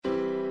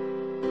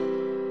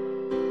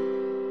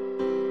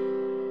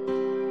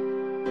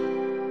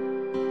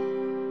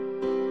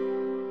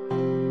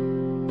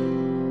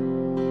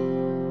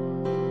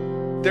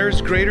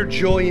there's greater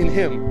joy in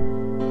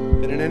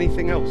him than in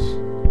anything else.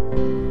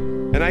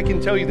 And I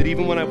can tell you that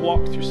even when I've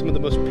walked through some of the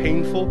most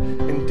painful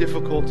and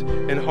difficult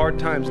and hard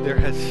times, there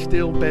has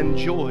still been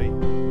joy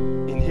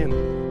in him.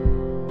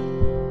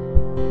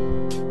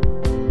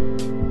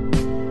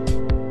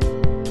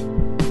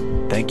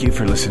 Thank you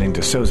for listening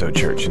to Sozo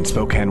Church in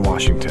Spokane,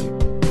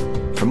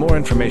 Washington. For more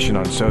information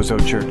on Sozo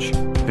Church,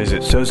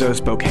 visit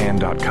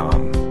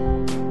sozospokane.com.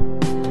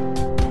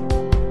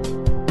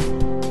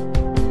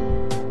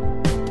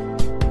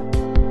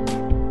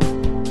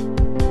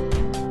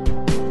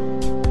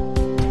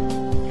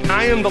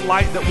 I am the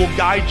light that will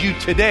guide you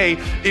today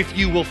if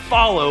you will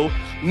follow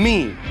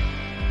me.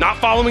 Not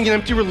following an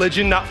empty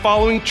religion, not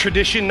following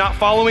tradition, not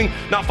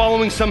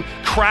following some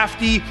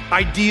crafty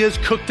ideas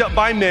cooked up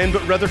by men,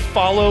 but rather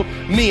follow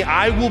me.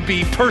 I will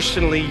be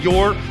personally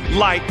your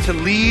light to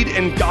lead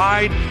and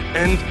guide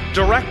and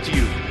direct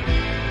you.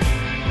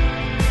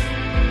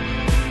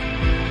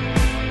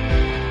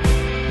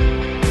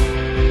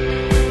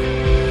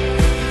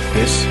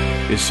 This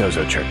is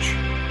Sozo Church.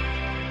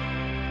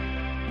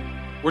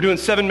 We're doing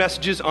 7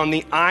 messages on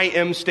the I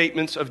am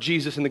statements of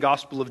Jesus in the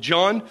Gospel of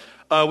John.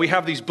 We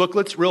have these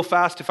booklets real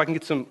fast, if I can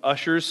get some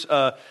ushers.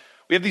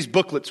 We have these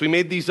booklets. We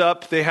made these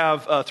up. They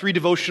have 3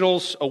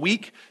 devotionals a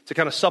week to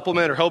kind of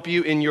supplement or help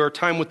you in your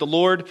time with the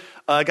Lord.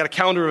 I got a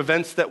calendar of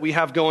events that we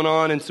have going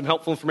on and some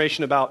helpful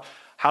information about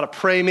how to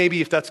pray,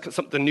 maybe if that's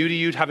something new to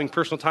you, having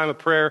personal time of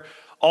prayer.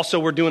 Also,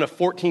 we're doing a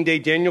 14-day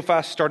Daniel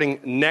fast starting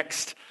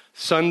next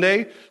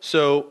Sunday,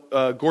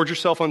 so gorge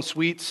yourself on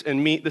sweets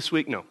and meat this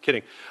week. No,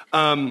 kidding.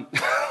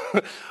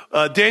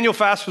 Daniel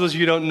fast, for those of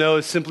you who don't know,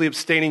 is simply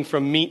abstaining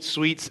from meat,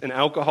 sweets, and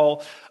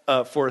alcohol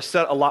for a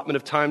set allotment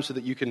of time so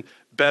that you can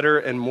better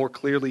and more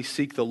clearly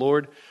seek the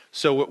Lord.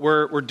 So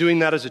we're doing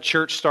that as a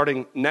church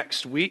starting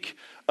next week.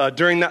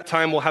 During that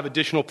time, we'll have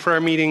additional prayer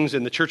meetings,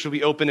 and the church will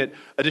be open at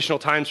additional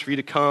times for you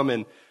to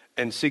come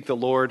and seek the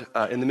Lord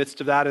in the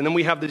midst of that. And then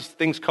we have these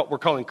things we're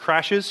calling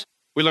crashes.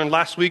 We learned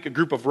last week a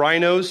group of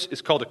rhinos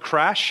is called a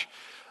crash.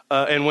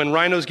 And when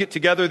rhinos get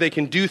together, they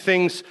can do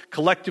things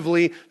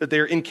collectively that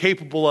they're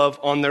incapable of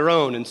on their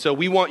own. And so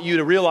we want you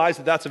to realize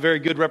that that's a very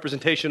good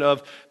representation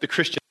of the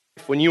Christian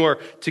life. When you are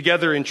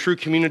together in true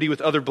community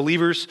with other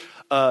believers,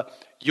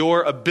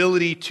 your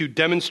ability to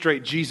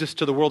demonstrate Jesus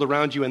to the world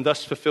around you and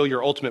thus fulfill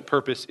your ultimate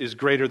purpose is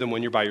greater than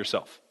when you're by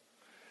yourself.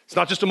 It's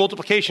not just a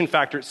multiplication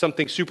factor, it's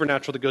something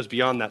supernatural that goes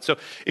beyond that. So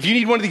if you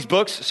need one of these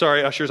books,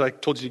 sorry, ushers, I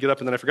told you to get up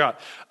and then I forgot.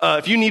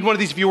 If you need one of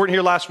these, if you weren't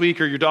here last week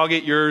or your dog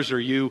ate yours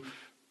or you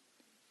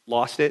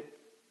lost it,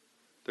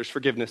 there's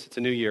forgiveness, it's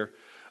a new year.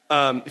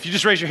 If you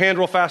just raise your hand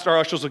real fast, our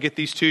ushers will get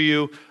these to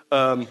you.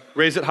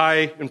 Raise it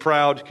high and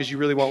proud because you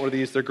really want one of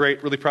these. They're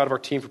great, really proud of our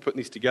team for putting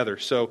these together.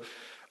 So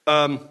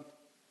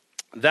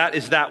that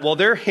is that. While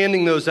they're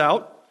handing those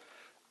out,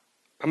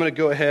 I'm going to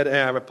go ahead and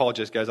I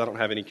apologize, guys, I don't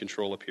have any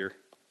control up here.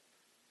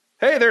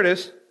 Hey, there it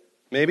is.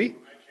 Maybe?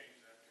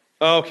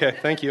 Oh, okay,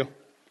 thank you.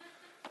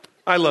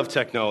 I love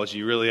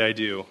technology, really I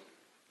do.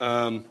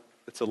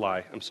 It's a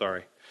lie, I'm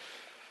sorry.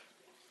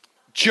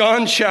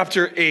 John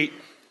chapter 8.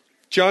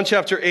 John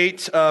chapter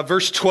 8,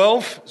 verse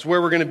 12 is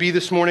where we're going to be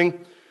this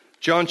morning.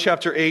 John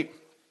chapter 8,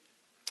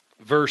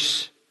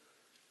 verse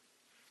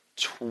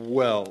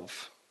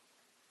 12.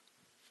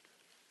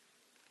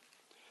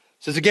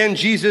 It says, again,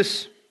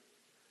 Jesus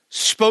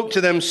spoke to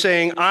them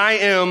saying, I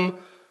am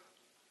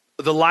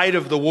the light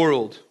of the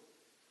world.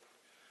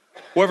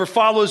 Whoever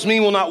follows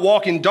me will not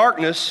walk in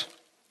darkness,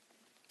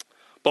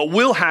 but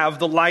will have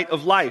the light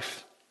of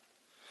life.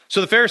 So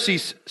the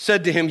Pharisees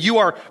said to him, you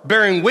are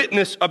bearing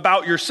witness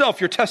about yourself.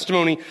 Your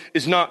testimony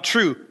is not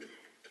true.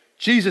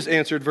 Jesus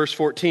answered, verse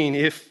 14,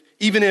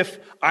 even if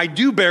I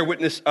do bear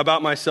witness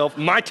about myself,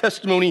 my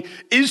testimony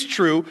is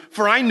true,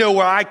 for I know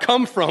where I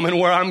come from and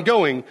where I'm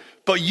going.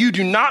 But you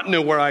do not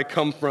know where I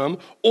come from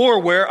or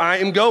where I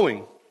am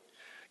going.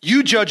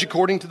 You judge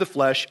according to the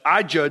flesh,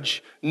 I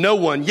judge no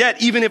one.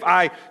 Yet, even if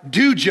I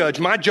do judge,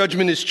 my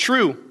judgment is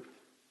true.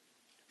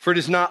 For it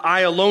is not I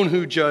alone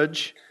who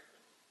judge,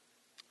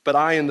 but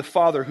I and the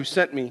Father who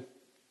sent me.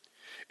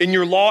 In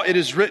your law it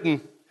is written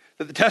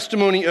that the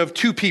testimony of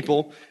 2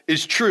 people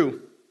is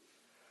true.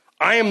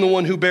 I am the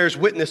one who bears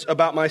witness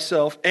about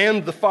myself,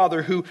 and the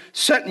Father who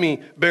sent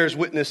me bears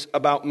witness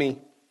about me.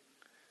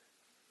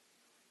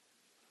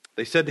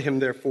 They said to him,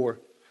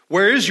 therefore,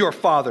 where is your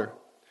Father?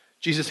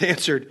 Jesus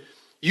answered,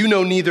 you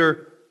know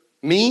neither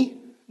me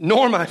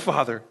nor my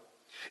Father.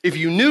 If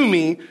you knew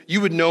me,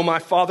 you would know my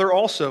Father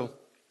also.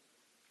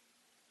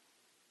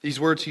 These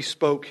words he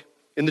spoke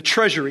in the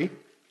treasury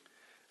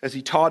as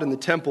he taught in the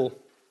temple.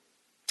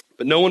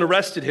 But no one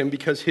arrested him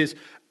because his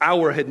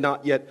hour had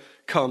not yet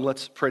come.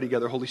 Let's pray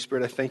together. Holy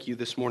Spirit, I thank you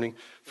this morning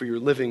for your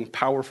living,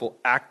 powerful,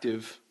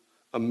 active,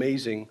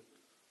 amazing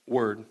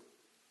word.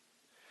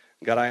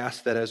 God, I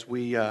ask that as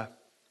we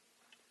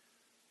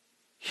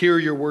hear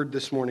your word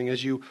this morning,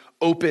 as you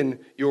open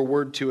your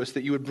word to us,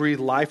 that you would breathe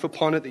life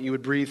upon it, that you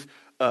would breathe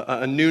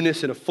a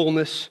newness and a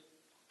fullness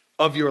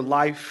of your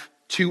life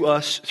to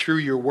us through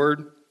your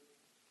word.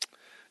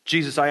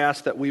 Jesus, I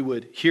ask that we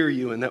would hear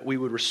you and that we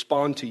would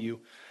respond to you.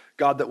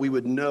 God, that we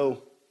would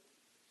know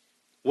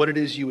what it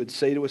is you would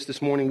say to us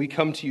this morning. We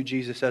come to you,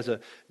 Jesus, as a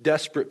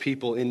desperate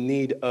people in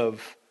need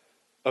of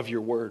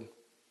your word,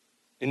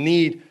 in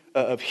need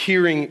of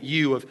hearing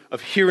you,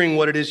 of hearing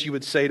what it is you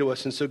would say to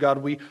us. And so, God,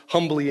 we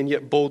humbly and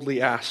yet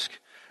boldly ask,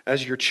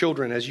 as your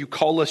children, as you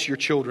call us your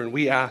children,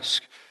 we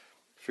ask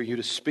for you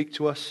to speak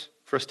to us,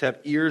 for us to have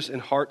ears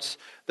and hearts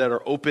that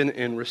are open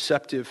and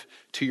receptive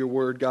to your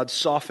word. God,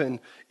 soften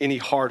any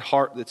hard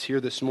heart that's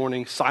here this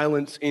morning.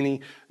 Silence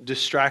any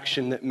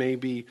distraction that may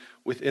be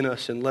within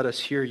us, and let us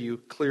hear you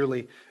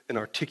clearly and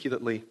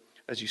articulately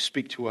as you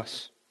speak to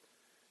us.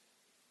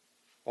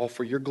 All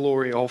for your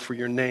glory, all for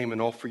your name,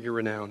 and all for your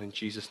renown. In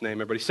Jesus' name.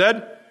 Everybody said?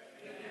 Amen.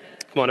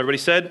 Come on, everybody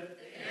said?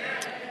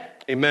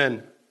 Amen.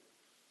 Amen.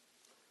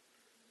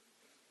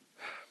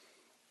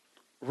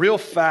 Real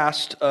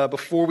fast,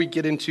 before we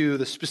get into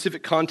the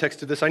specific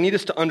context of this, I need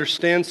us to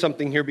understand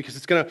something here because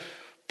it's going to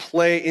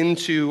play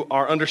into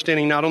our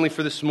understanding not only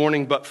for this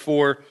morning, but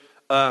for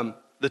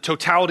the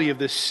totality of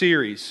this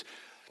series.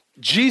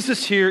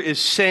 Jesus here is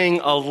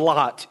saying a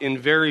lot in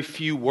very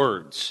few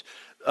words.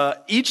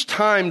 Each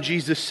time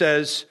Jesus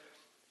says,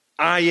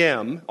 I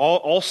am,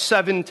 all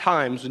 7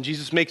 times when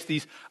Jesus makes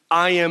these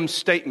I am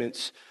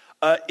statements,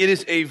 it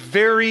is a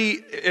very,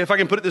 if I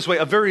can put it this way,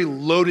 a very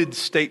loaded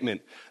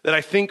statement that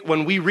I think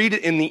when we read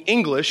it in the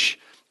English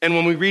and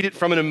when we read it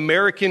from an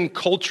American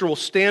cultural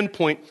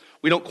standpoint,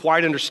 we don't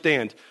quite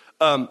understand.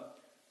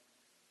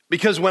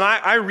 Because when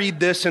I read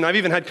this, and I've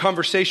even had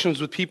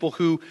conversations with people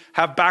who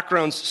have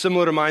backgrounds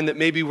similar to mine that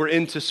maybe were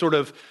into sort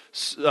of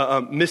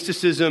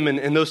mysticism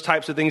and those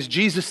types of things,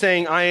 Jesus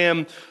saying, I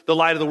am the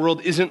light of the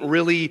world isn't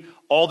really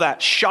all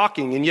that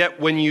shocking. And yet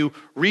when you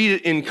read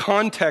it in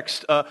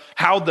context,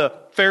 how the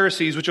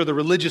Pharisees, which are the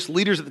religious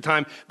leaders at the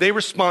time, they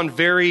respond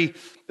very,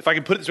 if I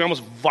can put it this way,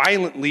 almost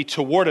violently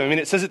toward him. I mean,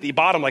 it says at the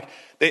bottom, like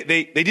they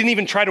didn't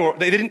even try to,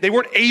 they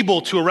weren't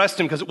able to arrest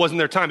him because it wasn't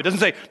their time. It doesn't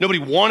say nobody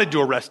wanted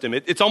to arrest him.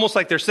 It's almost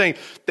like they're saying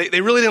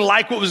they really didn't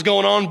like what was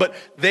going on, but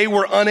they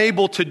were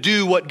unable to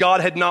do what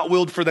God had not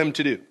willed for them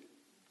to do.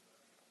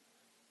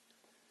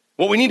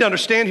 What we need to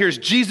understand here is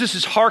Jesus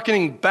is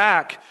hearkening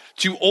back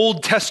to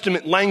Old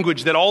Testament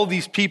language that all of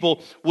these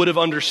people would have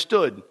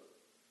understood.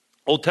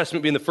 Old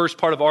Testament being the first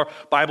part of our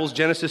Bibles,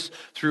 Genesis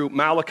through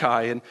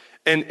Malachi.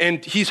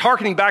 And he's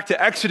hearkening back to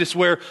Exodus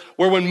where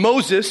when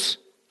Moses,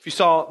 if you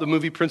saw the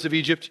movie Prince of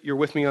Egypt, you're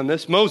with me on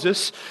this.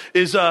 Moses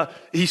is,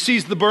 he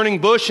sees the burning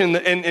bush and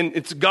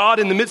it's God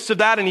in the midst of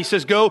that. And he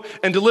says, go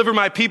and deliver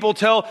my people,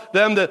 tell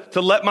them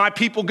to let my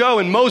people go.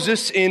 And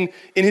Moses in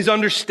his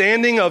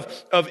understanding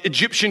of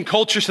Egyptian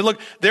culture said, look,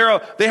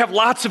 they have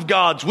lots of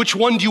gods. Which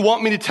one do you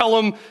want me to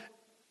tell them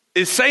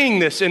is saying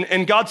this?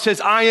 And God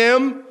says, I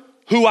am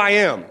who I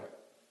am.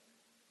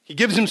 He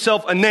gives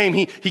himself a name.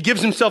 He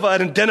gives himself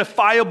an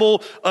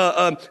identifiable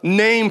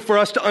name for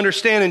us to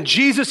understand. And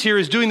Jesus here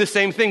is doing the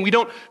same thing. We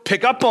don't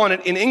pick up on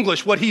it in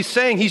English. What he's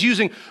saying, he's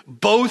using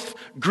both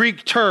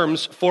Greek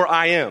terms for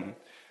I am.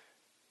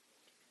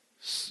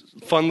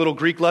 Fun little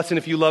Greek lesson.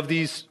 If you love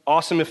these,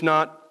 awesome. If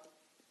not,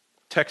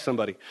 text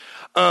somebody.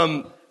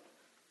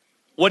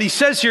 What he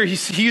says here,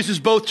 he uses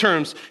both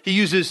terms. He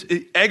uses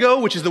ego,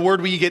 which is the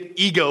word where you get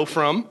ego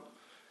from,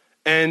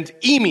 and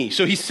eimi.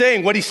 So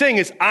what he's saying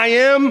is, I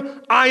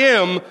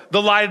am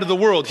the light of the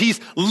world. He's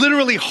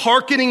literally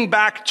hearkening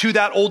back to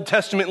that Old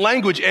Testament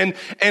language. And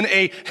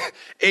a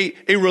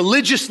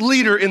religious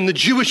leader in the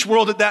Jewish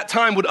world at that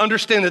time would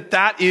understand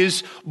that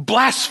is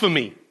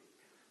blasphemy.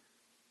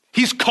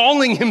 He's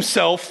calling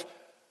himself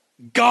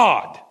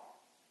God.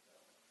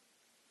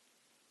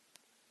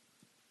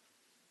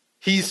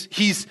 He's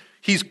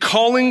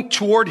calling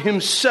toward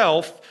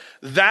himself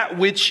that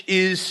which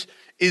is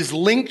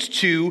linked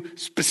to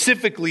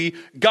specifically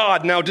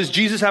God. Now, does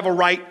Jesus have a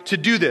right to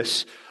do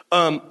this?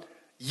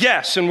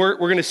 Yes, and we're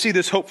going to see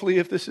this hopefully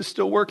if this is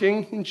still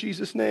working in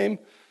Jesus' name.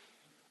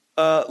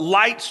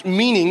 Light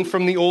meaning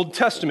from the Old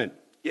Testament.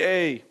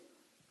 Yay.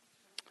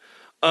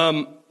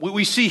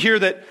 We see here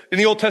that in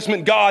the Old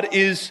Testament, God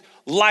is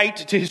light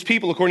to his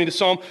people, according to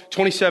Psalm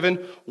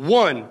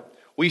 27:1.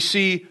 We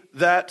see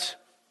that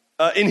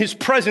in his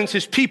presence,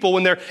 his people,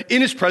 when they're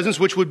in his presence,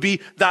 which would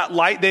be that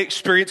light, they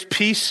experience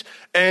peace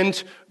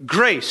and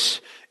grace.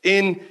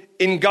 In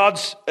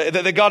God's,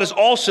 that God is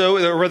also,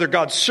 or rather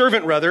God's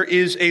servant rather,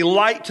 is a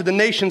light to the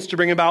nations to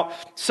bring about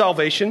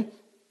salvation.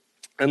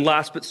 And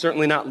last but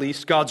certainly not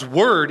least, God's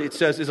word, it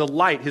says, is a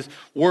light. His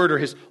word or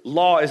his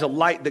law is a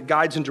light that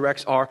guides and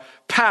directs our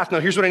path.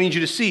 Now here's what I need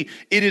you to see.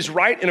 It is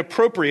right and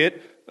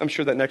appropriate. I'm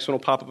sure that next one will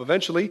pop up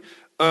eventually.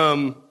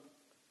 I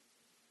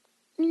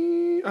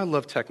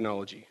love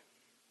technology.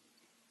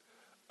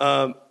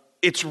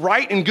 It's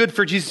right and good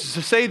for Jesus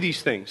to say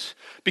these things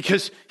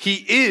because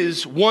he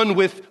is one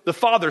with the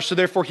Father. So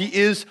therefore he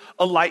is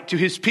a light to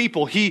his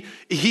people. He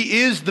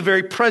is the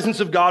very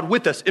presence of God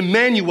with us.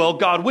 Emmanuel,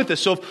 God with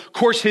us. So of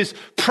course his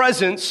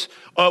presence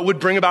would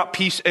bring about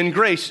peace and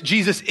grace.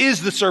 Jesus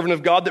is the servant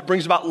of God that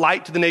brings about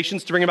light to the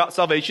nations to bring about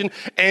salvation.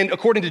 And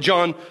according to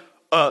John,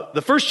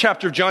 the first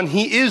chapter of John,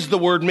 he is the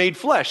Word made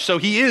flesh. So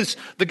he is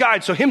the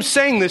guide. So him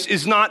saying this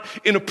is not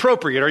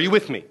inappropriate. Are you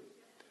with me?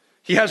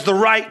 He has the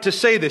right to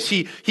say this.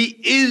 He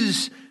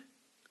is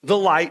the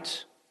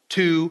light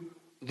to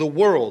the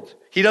world.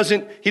 He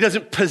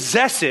doesn't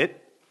possess it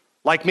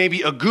like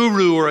maybe a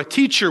guru or a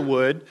teacher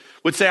would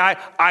say,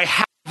 I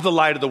have the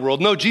light of the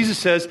world. No, Jesus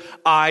says,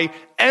 I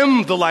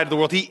am the light of the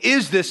world. He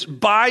is this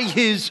by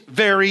his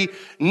very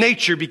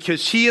nature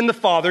because he and the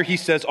Father, he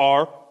says,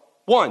 are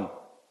one.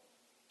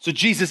 So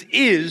Jesus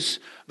is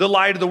the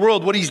light of the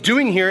world. What he's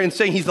doing here in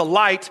saying he's the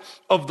light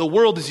of the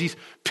world is he's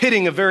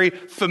pitting a very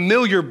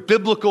familiar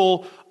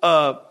biblical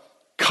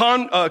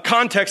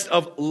context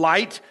of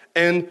light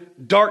and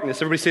darkness.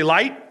 Everybody say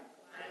light.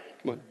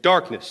 Come on,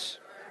 darkness.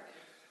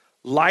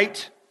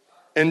 Light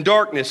and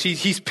darkness.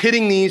 He's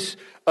pitting these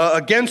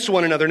against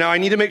one another. Now, I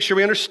need to make sure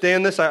we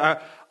understand this.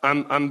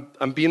 I'm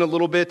being a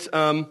little bit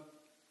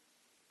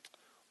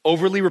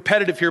overly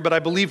repetitive here, but I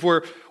believe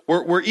we're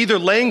either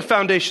laying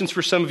foundations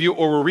for some of you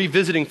or we're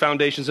revisiting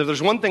foundations. If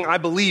there's one thing I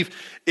believe,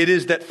 it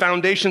is that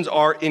foundations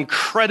are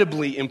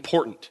incredibly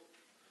important.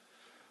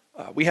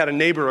 We had a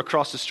neighbor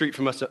across the street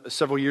from us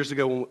several years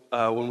ago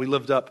when we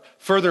lived up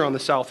further on the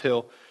South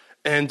Hill,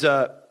 and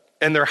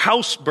their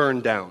house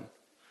burned down.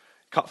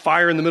 Caught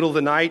fire in the middle of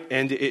the night,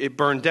 and it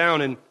burned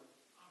down.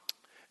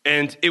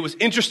 And it was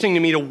interesting to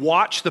me to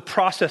watch the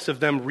process of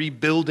them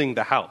rebuilding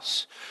the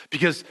house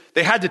because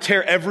they had to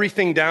tear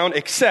everything down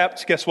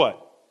except, guess what?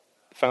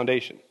 The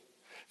foundation.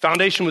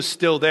 Foundation was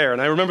still there.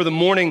 And I remember the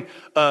morning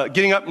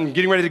getting up and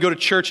getting ready to go to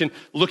church and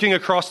looking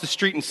across the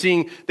street and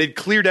seeing they'd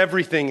cleared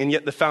everything, and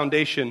yet the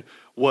foundation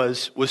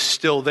was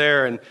still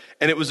there. And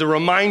it was a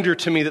reminder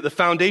to me that the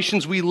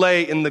foundations we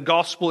lay in the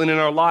gospel and in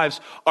our lives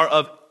are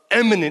of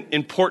eminent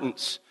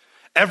importance.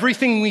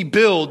 Everything we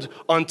build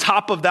on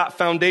top of that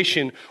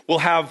foundation will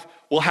have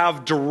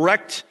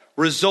direct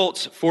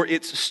results for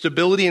its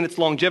stability and its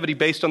longevity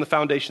based on the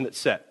foundation that's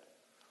set.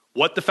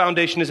 What the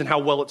foundation is and how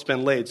well it's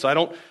been laid. So I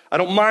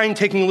don't mind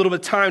taking a little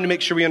bit of time to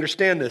make sure we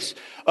understand this.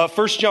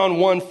 1 John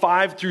 1,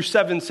 5 through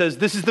 7 says,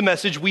 this is the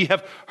message we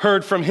have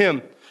heard from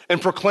him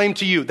and proclaim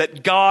to you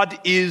that God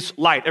is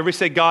light. Everybody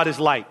say God is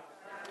light.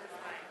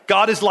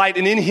 God is light,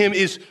 and in him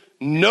is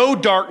no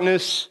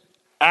darkness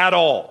at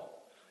all.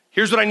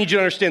 Here's what I need you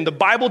to understand. The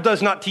Bible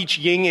does not teach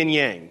yin and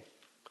yang.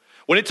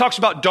 When it talks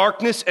about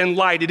darkness and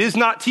light, it is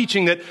not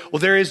teaching that, well,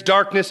 there is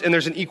darkness and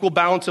there's an equal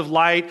balance of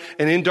light,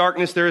 and in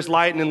darkness there is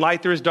light, and in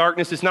light there is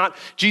darkness. It's not,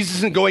 Jesus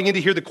isn't going into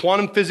here the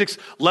quantum physics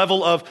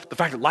level of the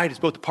fact that light is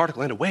both a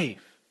particle and a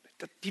wave.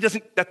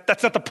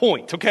 That's not the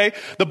point, okay?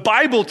 The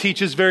Bible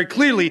teaches very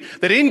clearly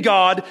that in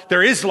God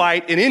there is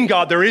light, and in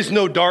God there is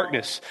no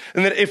darkness.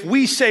 And that if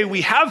we say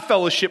we have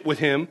fellowship with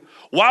him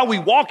while we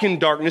walk in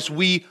darkness,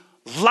 we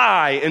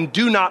lie and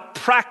do not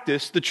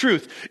practice the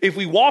truth. If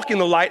we walk in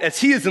the light as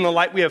he is in the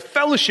light, we have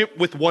fellowship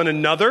with one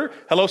another.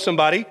 Hello,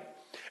 somebody.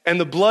 And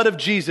the blood of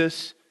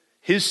Jesus,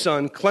 his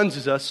son,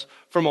 cleanses us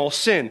from all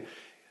sin.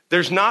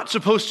 There's not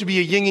supposed to be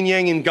a yin and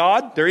yang in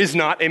God. There is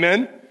not,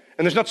 amen?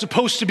 And there's not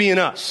supposed to be in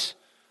us.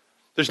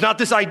 There's not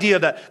this idea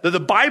that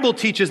the Bible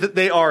teaches that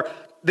they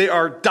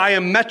are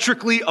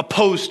diametrically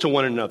opposed to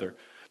one another.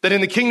 That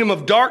in the kingdom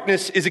of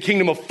darkness is a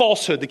kingdom of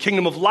falsehood. The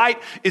kingdom of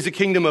light is a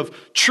kingdom of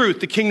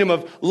truth. The kingdom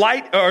of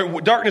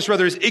darkness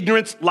is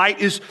ignorance. Light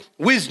is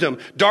wisdom.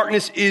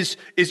 Darkness is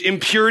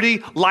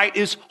impurity. Light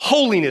is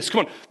holiness.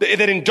 Come on.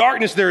 That in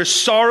darkness there is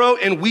sorrow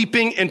and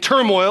weeping and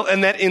turmoil,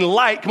 and that in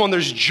light, come on,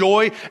 there's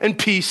joy and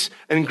peace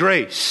and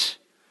grace.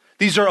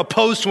 These are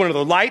opposed to one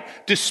another.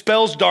 Light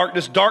dispels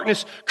darkness.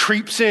 Darkness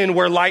creeps in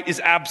where light is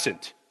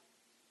absent.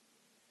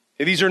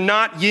 These are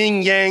not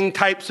yin-yang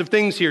types of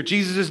things here.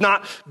 Jesus is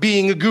not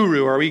being a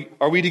guru.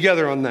 Are we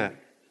together on that?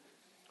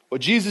 What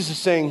Jesus is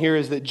saying here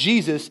is that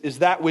Jesus is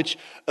that which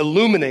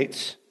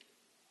illuminates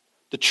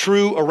the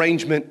true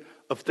arrangement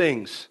of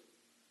things.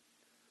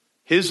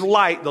 His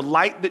light, the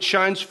light that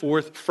shines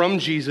forth from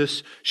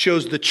Jesus,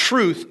 shows the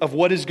truth of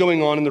what is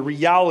going on in the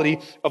reality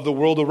of the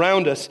world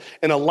around us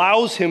and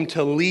allows him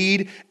to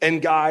lead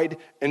and guide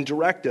and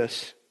direct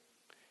us.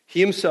 He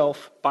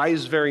himself, by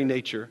his very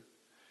nature,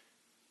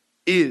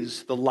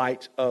 is the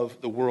light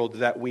of the world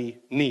that we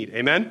need.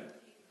 Amen?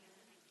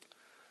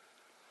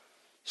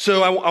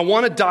 So I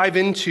want to dive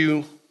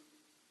into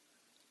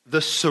the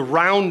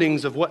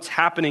surroundings of what's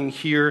happening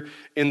here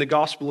in the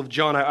Gospel of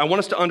John. I want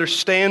us to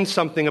understand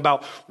something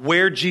about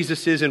where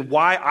Jesus is and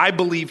why I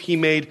believe he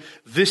made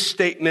this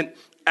statement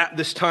at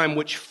this time,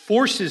 which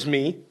forces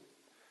me,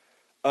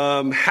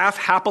 half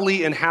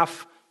happily and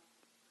half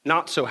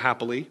not so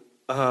happily,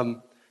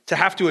 to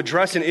have to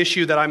address an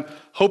issue that I'm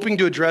hoping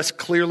to address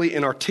clearly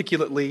and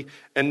articulately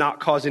and not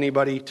cause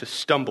anybody to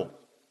stumble.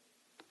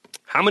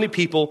 How many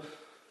people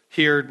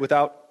here,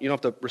 without, you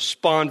don't have to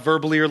respond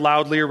verbally or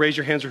loudly or raise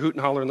your hands or hoot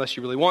and holler unless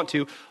you really want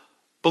to,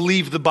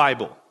 believe the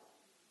Bible?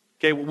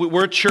 Okay,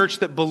 we're a church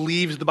that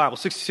believes the Bible.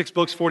 66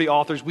 books, 40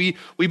 authors. We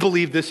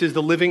believe this is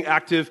the living,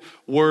 active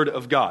Word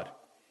of God.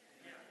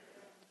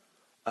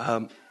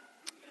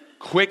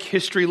 Quick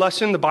history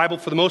lesson. The Bible,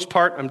 for the most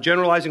part, I'm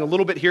generalizing a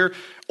little bit here.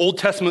 Old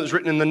Testament was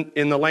written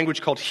in the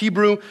language called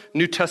Hebrew.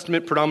 New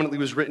Testament predominantly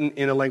was written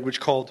in a language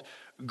called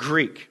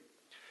Greek.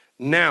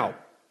 Now,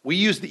 we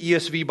use the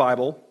ESV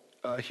Bible.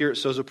 here at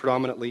Sozo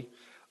predominantly.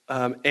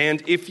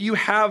 And if you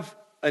have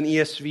an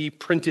ESV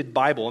printed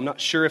Bible, I'm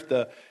not sure if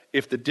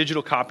the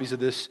digital copies of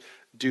this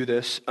do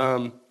this,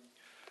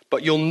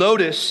 but you'll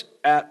notice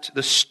at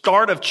the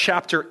start of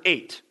chapter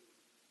 8,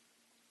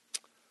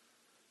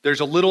 there's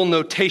a little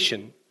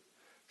notation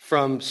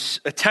from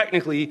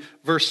technically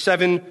verse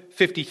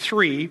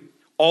 753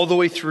 all the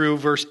way through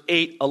verse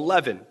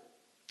 8:11.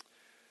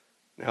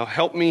 Now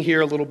help me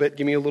here a little bit,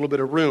 give me a little bit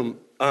of room.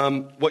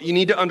 What you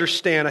need to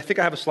understand, I think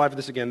I have a slide for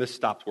this again. This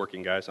stopped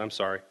working, guys. I'm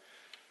sorry.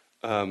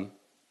 John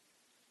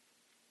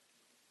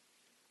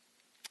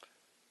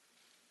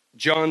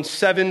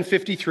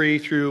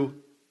 7:53 through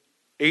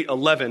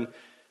 8:11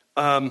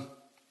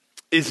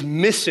 is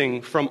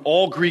missing from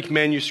all Greek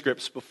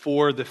manuscripts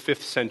before the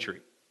 5th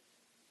century.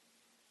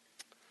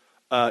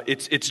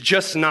 It's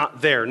just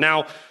not there.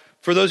 Now,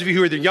 for those of you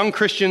who are the young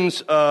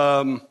Christians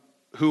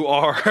who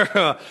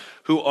are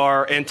who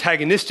are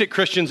antagonistic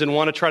Christians and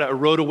want to try to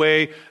erode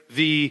away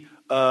the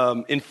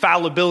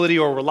infallibility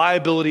or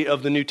reliability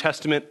of the New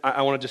Testament,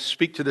 I want to just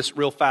speak to this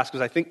real fast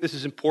because I think this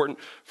is important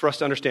for us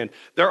to understand.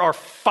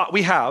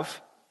 We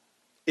have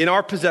in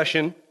our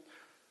possession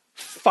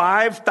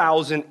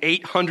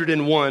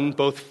 5,801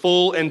 both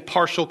full and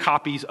partial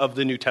copies of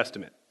the New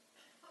Testament.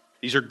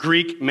 These are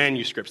Greek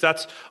manuscripts.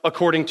 That's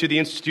according to the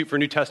Institute for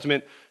New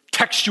Testament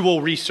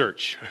Textual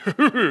Research.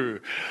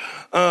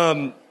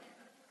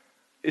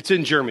 It's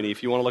in Germany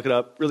if you want to look it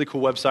up. Really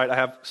cool website. I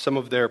have some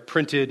of their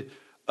printed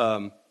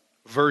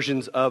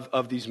versions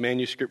of these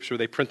manuscripts where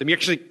they print them. You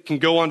actually can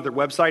go onto their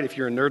website if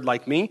you're a nerd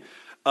like me,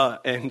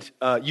 and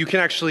you can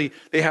actually,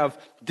 they have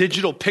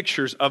digital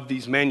pictures of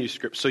these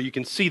manuscripts so you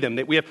can see them.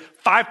 We have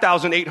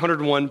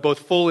 5,801 both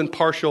full and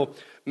partial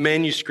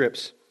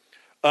manuscripts.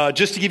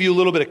 Just to give you a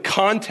little bit of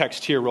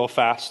context here real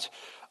fast,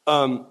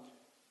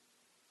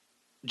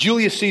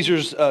 Julius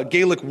Caesar's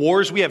Gallic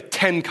Wars, we have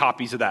 10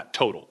 copies of that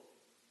total.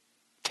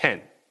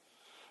 10.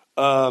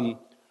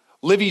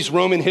 Livy's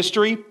Roman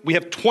History, we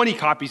have 20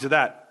 copies of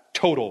that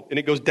total, and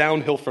it goes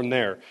downhill from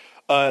there.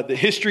 The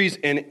histories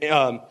and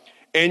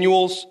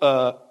annuals, we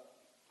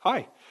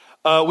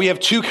have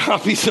 2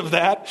 copies of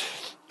that,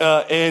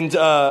 and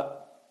the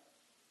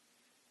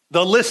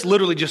list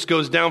literally just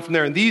goes down from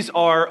there. And these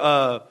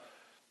are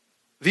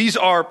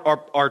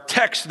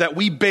texts that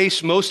we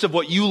base most of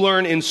what you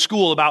learn in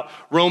school about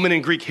Roman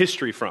and Greek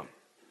history from.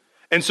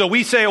 And so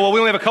we say, well, we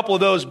only have a couple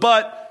of those,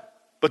 but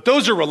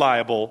those are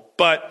reliable.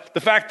 But the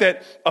fact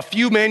that a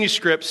few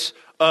manuscripts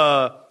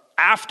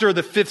after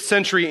the 5th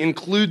century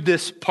include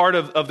this part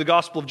of the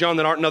Gospel of John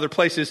that aren't in other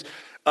places,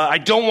 I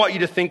don't want you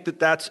to think that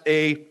that's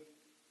a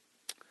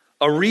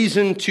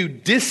reason to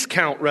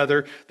discount,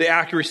 rather, the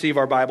accuracy of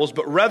our Bibles,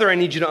 but rather I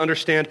need you to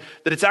understand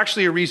that it's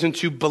actually a reason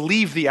to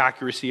believe the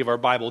accuracy of our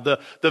Bible.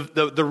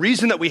 The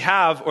reason that we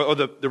have, or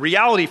the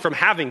reality from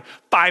having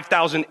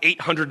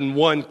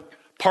 5,801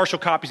 partial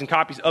copies and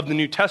copies of the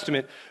New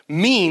Testament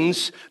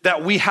means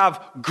that we have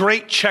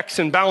great checks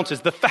and balances.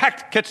 The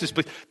fact, catch this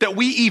please, that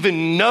we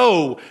even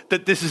know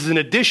that this is an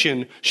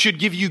addition should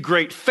give you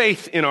great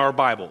faith in our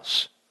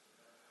Bibles.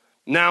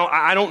 Now,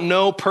 I don't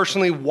know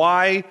personally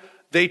why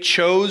they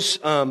chose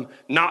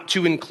not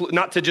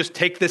to just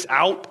take this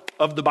out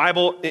of the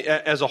Bible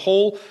as a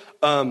whole.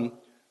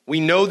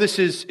 We know this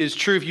is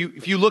true.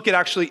 If you look at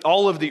actually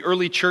all of the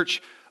early church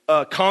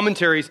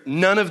commentaries,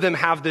 none of them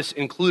have this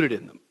included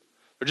in them.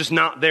 They're just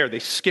not there. They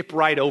skip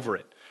right over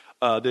it.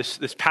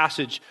 This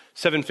passage,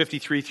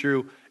 753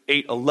 through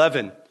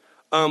 8:11.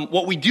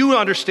 What we do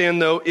understand,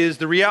 though, is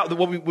the reality.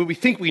 What we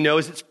think we know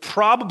is it's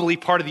probably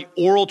part of the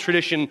oral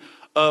tradition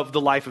of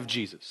the life of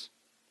Jesus.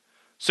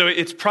 So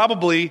it's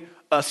probably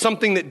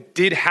something that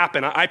did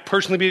happen. I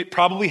personally believe it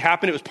probably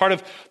happened. It was part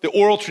of the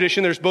oral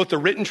tradition. There's both the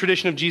written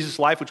tradition of Jesus'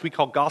 life, which we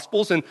call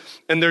Gospels, and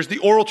there's the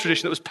oral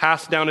tradition that was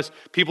passed down as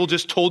people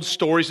just told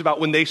stories about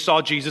when they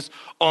saw Jesus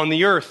on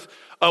the earth.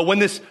 When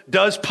this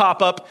does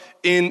pop up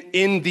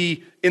in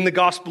the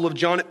Gospel of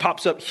John, it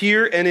pops up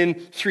here and in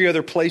 3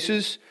 other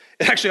places.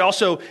 And actually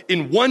also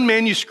in one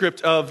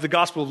manuscript of the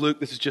Gospel of Luke,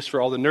 this is just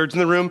for all the nerds in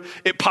the room,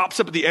 it pops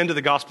up at the end of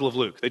the Gospel of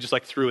Luke. They just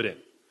threw it in.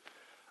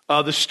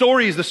 The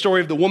story is the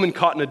story of the woman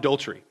caught in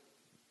adultery.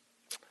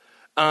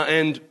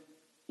 And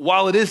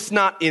while it is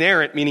not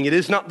inerrant, meaning it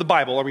is not the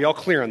Bible, are we all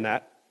clear on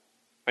that?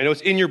 I know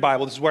it's in your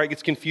Bible. This is where it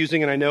gets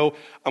confusing, and I know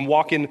I'm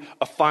walking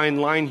a fine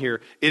line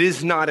here. It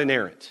is not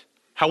inerrant.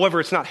 However,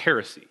 it's not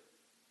heresy.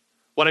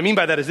 What I mean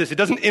by that is this: it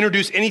doesn't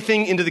introduce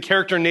anything into the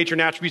character and nature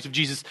and attributes of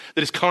Jesus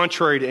that is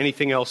contrary to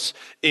anything else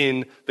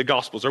in the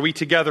Gospels. Are we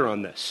together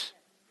on this?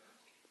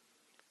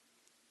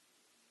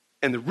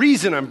 And the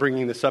reason I'm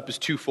bringing this up is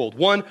twofold.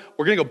 One,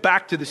 we're going to go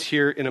back to this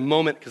here in a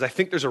moment because I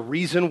think there's a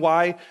reason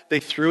why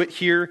they threw it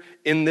here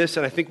in this,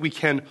 and I think we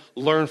can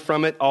learn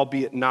from it,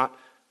 albeit not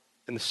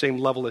in the same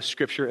level as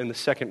Scripture. And the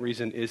second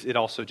reason is it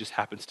also just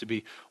happens to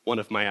be one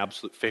of my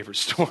absolute favorite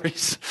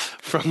stories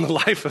from the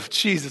life of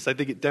Jesus. I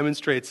think it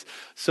demonstrates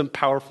some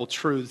powerful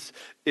truths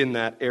in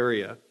that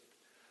area.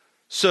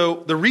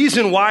 So the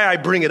reason why I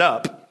bring it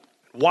up,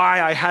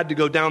 why I had to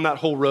go down that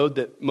whole road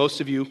that most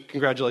of you,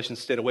 congratulations,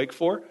 stayed awake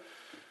for,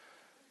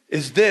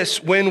 is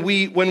this: when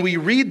we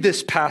read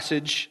this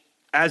passage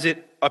as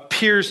it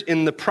appears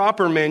in the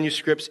proper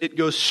manuscripts, it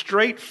goes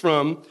straight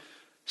from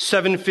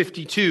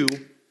 752 to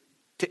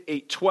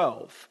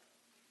 812.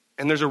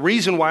 And there's a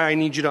reason why I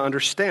need you to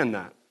understand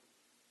that.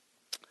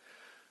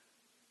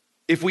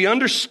 If we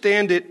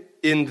understand it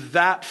in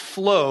that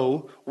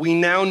flow, we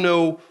now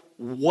know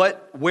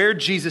where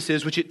Jesus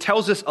is, which it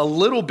tells us a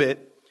little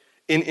bit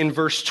in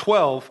verse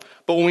 12.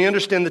 But when we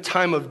understand the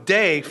time of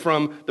day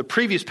from the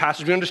previous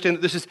passage, we understand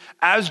that this is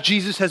as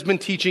Jesus has been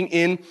teaching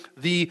in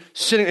the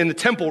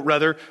temple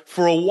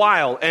for a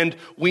while. And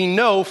we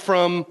know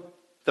from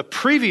the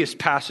previous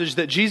passage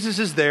that Jesus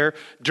is there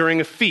during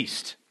a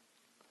feast.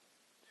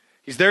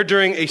 He's there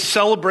during a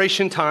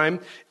celebration time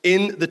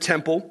in the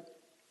temple.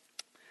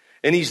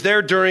 And he's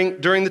there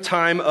during the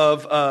time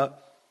of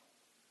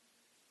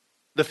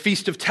the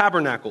Feast of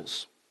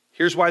Tabernacles.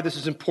 Here's why this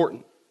is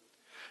important.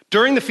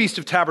 During the Feast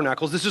of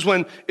Tabernacles, this is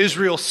when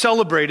Israel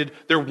celebrated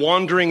their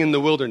wandering in the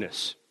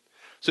wilderness.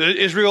 So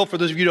Israel, for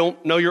those of you who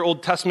don't know your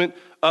Old Testament,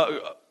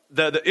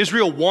 the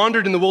Israel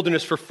wandered in the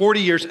wilderness for 40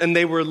 years, and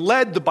they were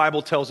led, the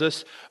Bible tells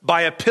us,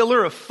 by a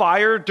pillar of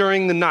fire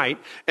during the night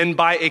and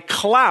by a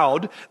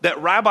cloud that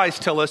rabbis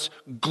tell us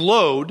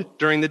glowed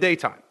during the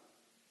daytime.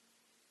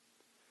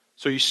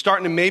 So you're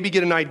starting to maybe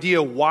get an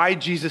idea why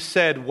Jesus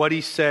said what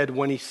he said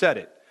when he said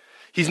it.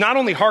 He's not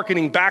only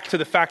hearkening back to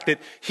the fact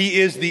that he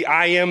is the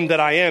I am that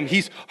I am,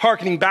 he's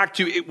hearkening back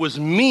to it was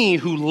me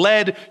who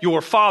led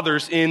your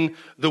fathers in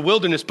the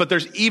wilderness, but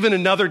there's even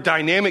another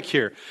dynamic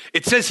here.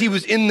 It says he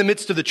was in the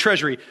midst of the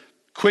treasury.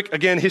 Quick,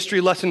 again,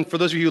 history lesson. For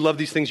those of you who love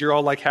these things, you're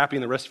all like happy,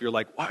 and the rest of you are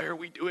like, why are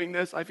we doing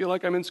this? I feel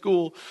like I'm in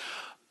school.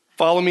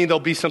 Follow me,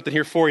 there'll be something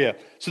here for you.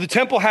 So the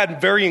temple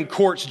had varying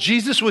courts.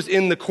 Jesus was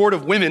in the court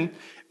of women,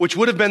 which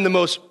would have been the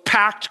most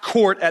packed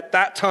court at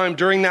that time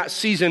during that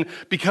season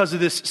because of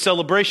this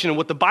celebration. And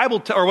what the Bible,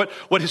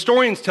 what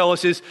historians tell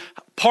us is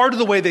part of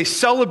the way they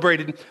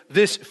celebrated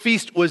this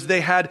feast was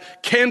they had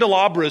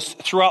candelabras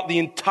throughout the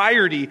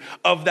entirety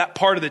of that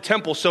part of the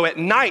temple. So at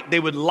night, they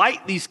would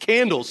light these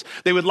candles.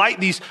 They would light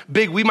these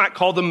big, we might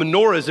call them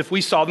menorahs if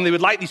we saw them. They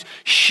would light these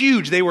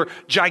huge, they were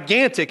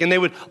gigantic, and they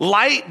would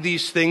light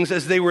these things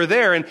as they were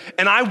there. And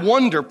I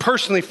wonder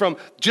personally from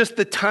just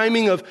the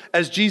timing of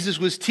as Jesus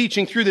was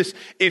teaching through this,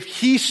 if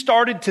he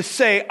started to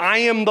say, I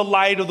am the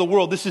light of the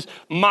world, this is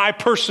my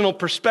personal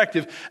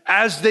perspective,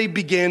 as they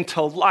began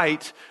to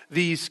light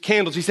these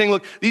candles. He's saying,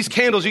 look, these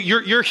candles,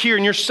 you're here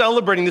and you're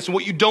celebrating this, and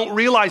what you don't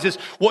realize is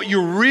what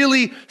you're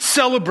really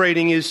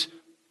celebrating is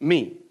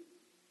me.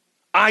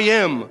 I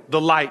am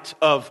the light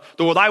of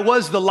the world. I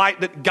was the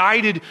light that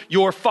guided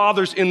your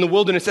fathers in the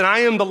wilderness, and I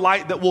am the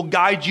light that will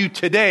guide you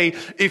today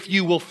if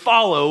you will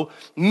follow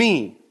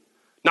me.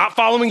 Not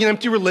following an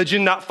empty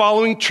religion, not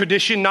following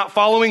tradition, not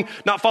following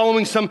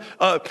some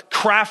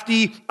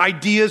crafty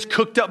ideas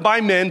cooked up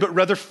by men, but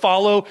rather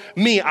follow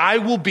me. I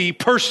will be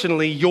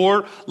personally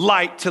your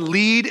light to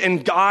lead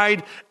and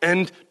guide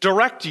and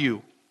direct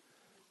you.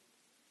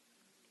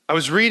 I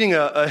was reading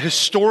a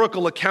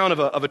historical account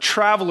of a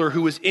traveler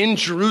who was in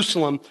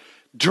Jerusalem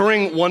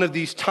during one of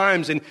these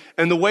times,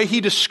 and the way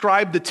he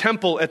described the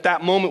temple at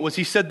that moment was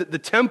he said that the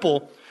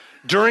temple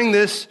during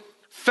this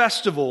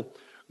festival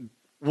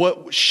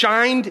what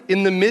shined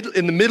in the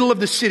middle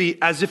of the city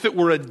as if it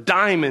were a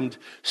diamond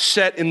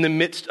set in the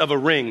midst of a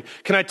ring.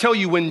 Can I tell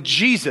you, when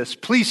Jesus,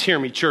 please hear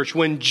me, church,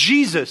 when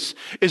Jesus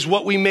is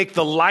what we make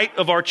the light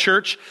of our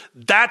church,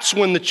 that's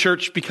when the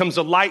church becomes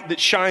a light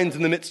that shines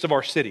in the midst of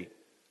our city.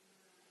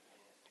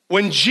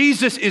 When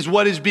Jesus is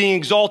what is being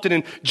exalted,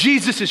 and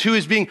Jesus is who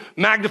is being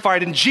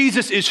magnified, and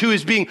Jesus is who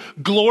is being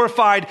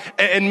glorified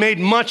and made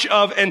much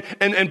of,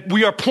 and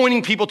we are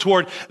pointing people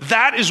toward,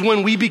 that is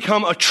when we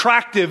become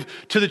attractive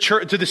to the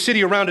church, to the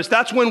city around us.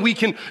 That's when we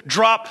can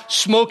drop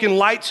smoke and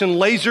lights and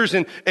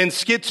lasers and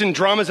skits and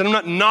dramas, and I'm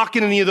not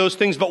knocking any of those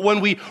things, but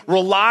when we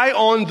rely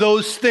on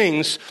those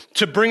things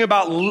to bring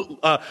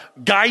about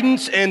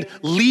guidance and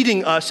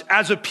leading us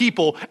as a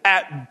people,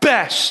 at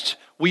best,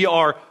 we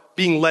are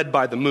being led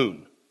by the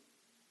moon.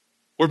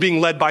 We're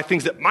being led by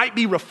things that might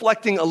be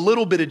reflecting a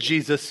little bit of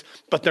Jesus,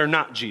 but they're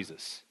not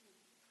Jesus.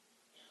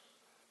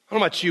 I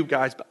don't know about you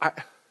guys, but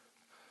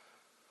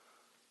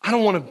I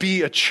don't want to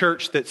be a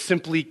church that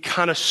simply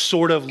kind of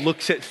sort of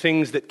looks at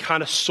things that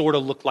kind of sort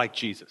of look like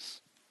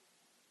Jesus.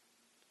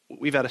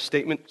 We've had a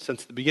statement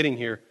since the beginning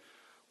here.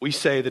 We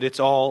say that it's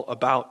all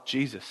about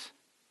Jesus.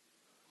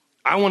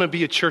 I want to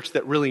be a church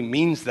that really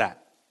means that.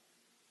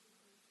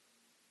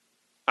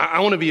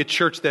 I want to be a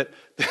church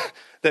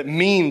that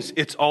means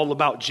it's all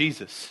about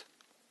Jesus.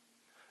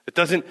 It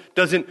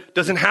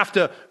doesn't have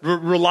to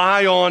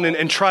rely on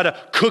and try to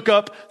cook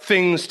up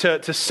things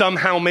to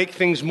somehow make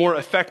things more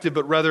effective,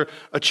 but rather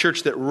a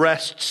church that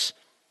rests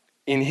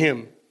in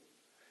him.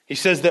 He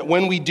says that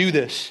when we do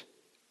this,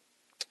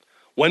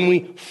 when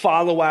we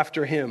follow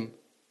after him,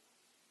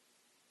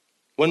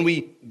 when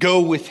we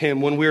go with him,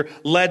 when we're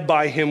led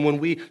by him, when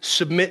we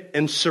submit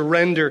and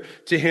surrender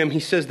to him, he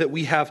says that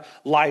we have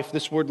life.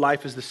 This word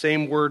life is the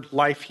same word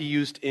life he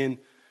used in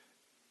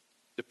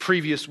the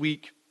previous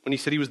week when he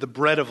said he was the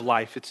bread of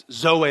life. It's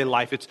Zoe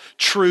life. It's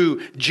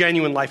true,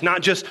 genuine life.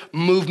 Not just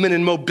movement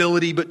and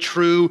mobility, but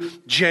true,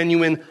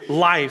 genuine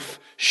life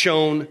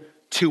shown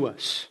to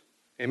us.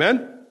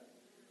 Amen?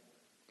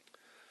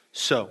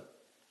 So,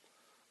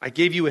 I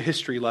gave you a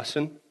history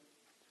lesson.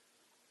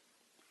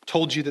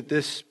 Told you that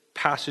this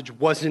passage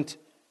shouldn't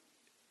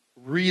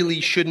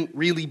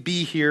really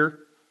be here.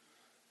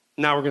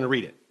 Now we're going to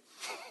read it.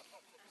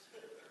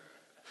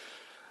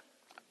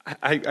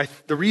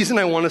 The reason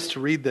I want us to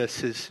read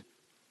this is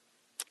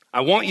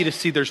I want you to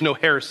see there's no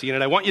heresy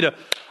in it.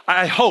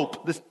 I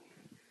hope,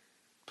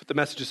 put the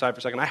message aside for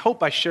a second. I hope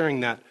by sharing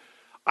that,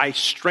 I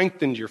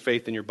strengthened your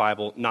faith in your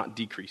Bible, not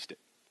decreased it.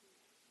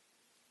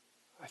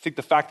 I think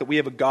the fact that we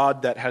have a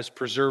God that has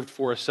preserved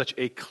for us such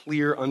a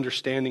clear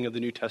understanding of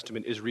the New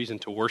Testament is reason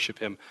to worship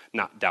him,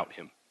 not doubt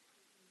him.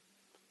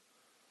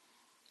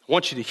 I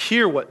want you to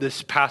hear what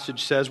this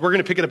passage says. We're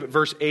going to pick it up at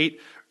verse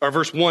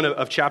 1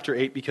 of chapter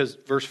 8, because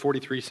verse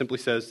 43 simply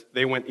says,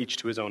 they went each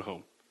to his own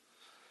home.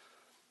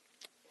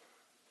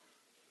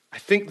 I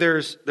think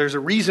there's a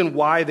reason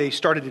why they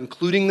started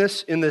including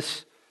this in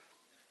this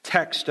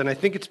text, and I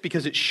think it's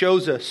because it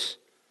shows us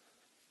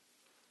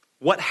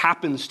what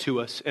happens to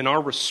us in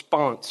our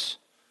response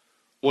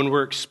when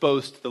we're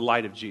exposed to the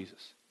light of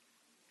Jesus.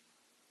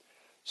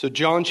 So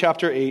John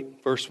chapter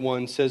 8, verse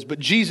 1 says, but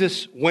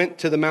Jesus went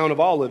to the Mount of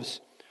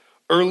Olives.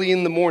 Early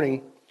in the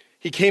morning,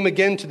 he came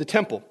again to the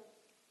temple.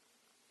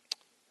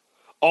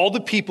 All the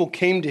people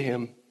came to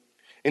him,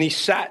 and he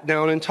sat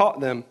down and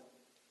taught them.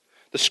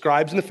 The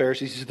scribes and the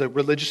Pharisees, the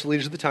religious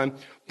leaders of the time,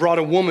 brought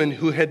a woman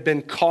who had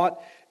been caught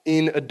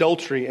in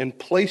adultery and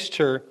placed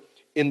her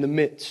in the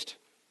midst.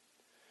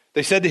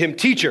 They said to him,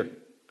 teacher,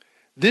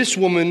 this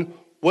woman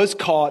was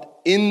caught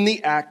in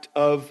the act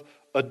of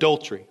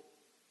adultery.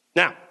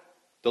 Now,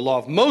 the law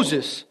of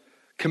Moses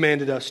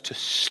commanded us to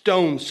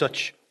stone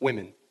such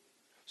women.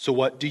 So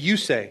what do you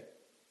say?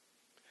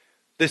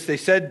 This they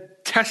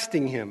said,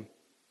 testing him,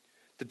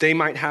 that they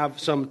might have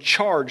some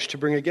charge to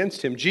bring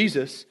against him.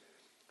 Jesus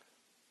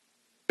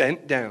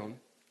bent down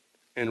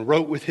and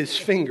wrote with his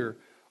finger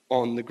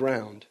on the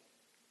ground.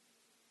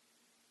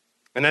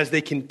 And as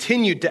they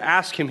continued to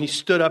ask him, he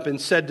stood up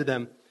and said to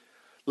them,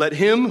 let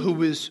him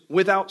who is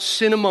without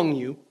sin among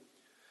you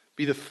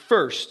be the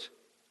first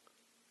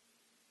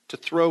to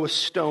throw a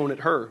stone at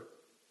her.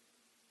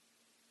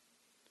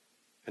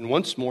 And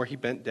once more he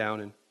bent down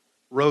and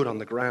wrote on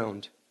the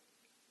ground.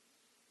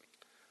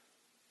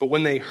 But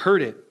when they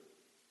heard it,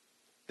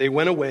 they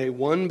went away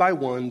one by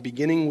one,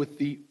 beginning with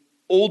the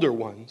older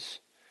ones.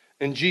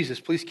 And Jesus,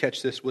 please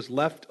catch this, was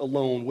left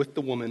alone with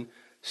the woman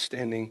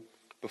standing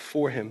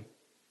before him.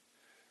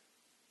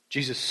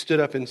 Jesus stood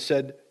up and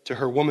said to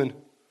her, woman,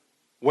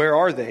 where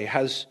are they?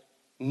 Has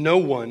no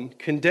one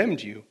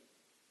condemned you?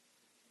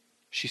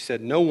 She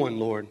said, no one,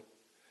 Lord.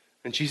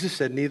 And Jesus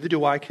said, neither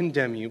do I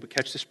condemn you, but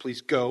catch this,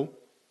 please, go.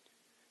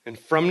 And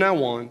from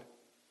now on,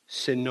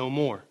 sin no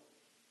more.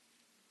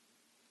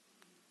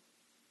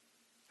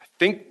 I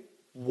think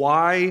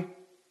why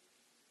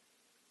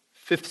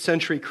 5th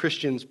century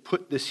Christians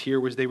put this here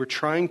was they were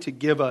trying to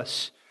give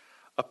us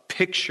a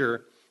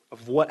picture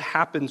of what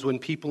happens when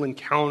people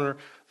encounter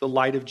the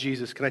light of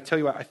Jesus. Can I tell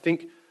you what? I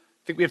think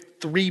we have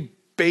 3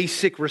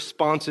 basic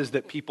responses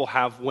that people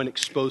have when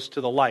exposed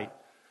to the light.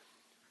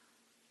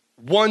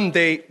 One,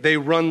 they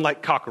run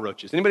like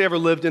cockroaches. Anybody ever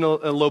lived in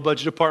a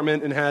low-budget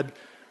apartment and had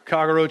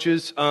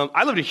cockroaches?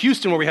 I lived in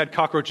Houston where we had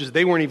cockroaches.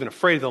 They weren't even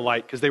afraid of the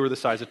light because they were the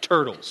size of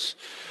turtles.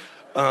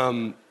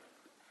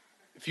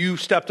 If you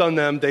stepped on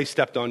them, they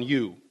stepped on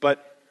you.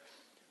 But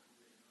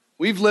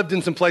we've lived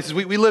in some places.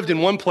 We lived in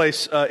one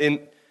place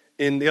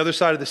in the other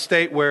side of the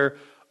state where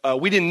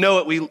we didn't know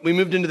it. We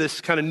moved into this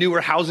kind of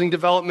newer housing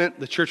development.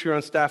 The church we were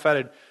on staff at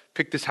had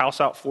picked this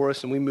house out for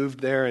us, and we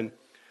moved there. And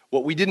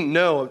what we didn't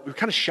know, we were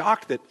kind of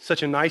shocked that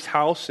such a nice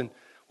house and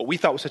what we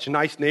thought was such a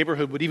nice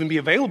neighborhood would even be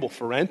available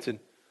for rent. And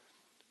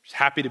just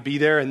happy to be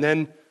there. And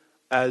then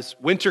as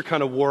winter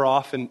kind of wore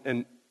off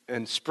and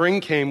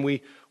spring came,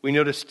 we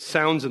noticed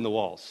sounds in the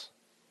walls.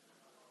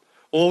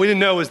 Well, what we didn't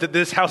know is that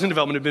this housing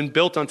development had been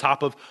built on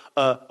top of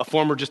a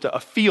former just a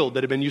field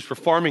that had been used for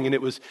farming, and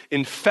it was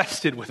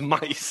infested with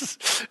mice.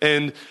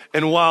 And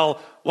while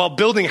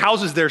building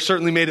houses there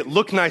certainly made it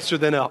look nicer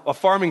than a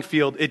farming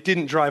field, it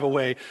didn't drive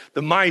away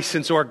the mice.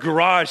 And so our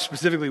garage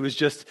specifically was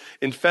just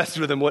infested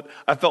with them. What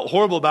I felt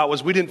horrible about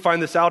was we didn't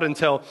find this out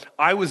until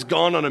I was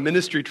gone on a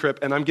ministry trip,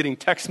 and I'm getting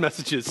text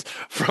messages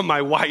from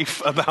my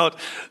wife about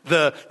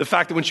the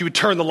fact that when she would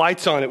turn the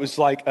lights on, it was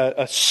like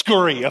a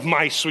scurry of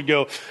mice would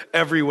go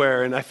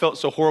everywhere. And I felt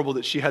so horrible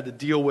that she had to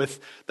deal with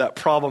that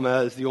problem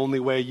as the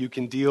only way you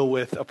can deal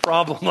with a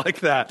problem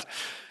like that.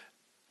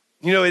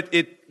 You know,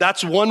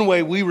 that's one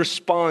way we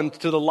respond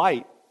to the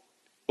light.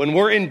 When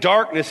we're in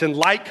darkness and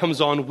light comes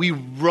on, we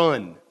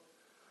run.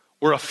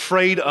 We're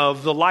afraid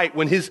of the light.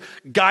 When his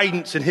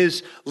guidance and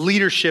his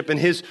leadership and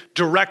his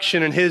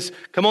direction and his,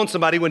 come on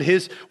somebody, when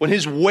his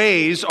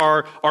ways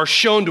are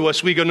shown to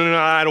us, we go, no,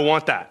 I don't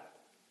want that.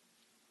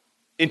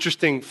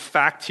 Interesting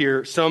fact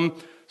here,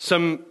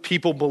 some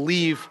people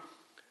believe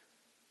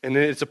And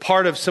it's a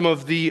part of some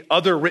of the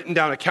other written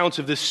down accounts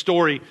of this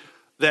story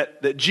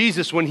that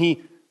Jesus, when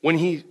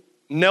he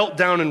knelt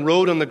down and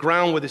wrote on the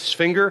ground with his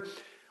finger,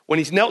 when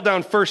he's knelt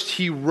down first,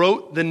 he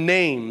wrote the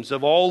names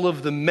of all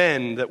of the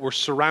men that were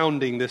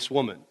surrounding this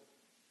woman.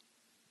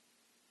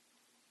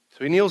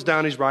 So he kneels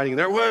down, he's writing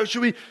there, well,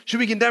 should we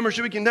condemn her,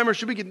 should we condemn her,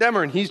 should we condemn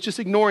her? And he's just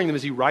ignoring them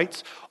as he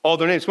writes all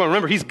their names. Come on,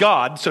 remember, he's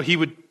God, so he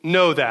would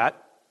know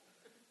that.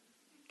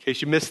 In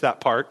case you missed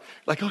that part.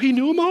 Like, oh, he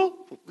knew them all?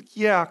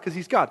 Yeah, because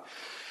he's God.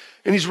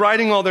 And he's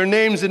writing all their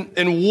names.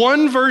 And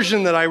one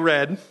version that I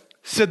read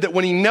said that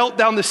when he knelt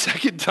down the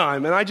second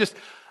time, and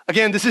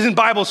again, this isn't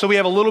Bible, so we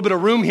have a little bit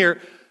of room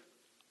here.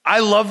 I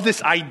love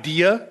this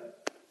idea.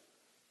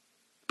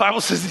 The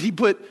Bible says that he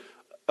put,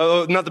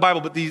 not the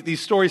Bible, but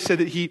these stories said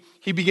that he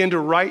began to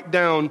write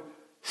down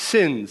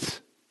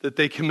sins that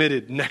they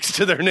committed next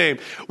to their name,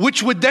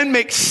 which would then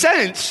make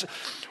sense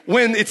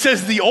when it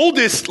says the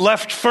oldest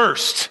left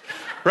first.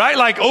 Right?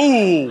 Like,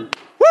 oh,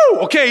 woo,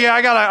 okay, yeah,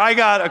 I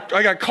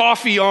got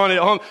coffee on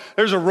it.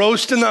 There's a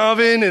roast in the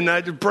oven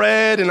and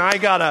bread, and I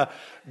gotta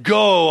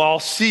go. I'll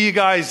see you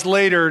guys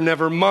later,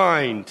 never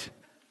mind.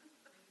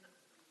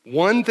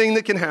 One thing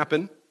that can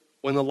happen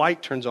when the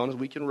light turns on is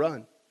we can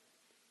run.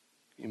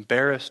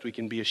 Embarrassed, we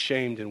can be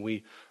ashamed, and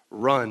we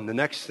run. The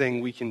next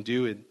thing we can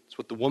do, and it's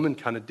what the woman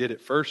kind of did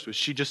at first, was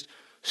she just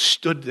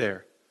stood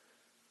there.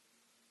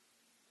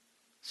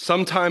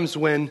 Sometimes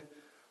when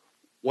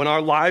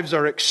our lives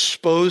are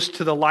exposed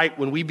to the light,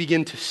 when we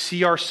begin to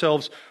see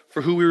ourselves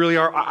for who we really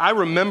are. I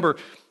remember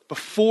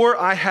before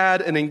I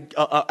had an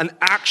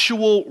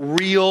actual,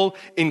 real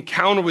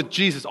encounter with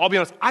Jesus, I'll be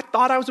honest, I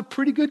thought I was a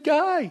pretty good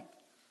guy.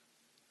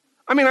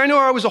 I mean, I know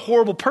I was a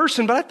horrible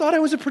person, but I thought I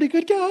was a pretty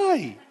good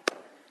guy.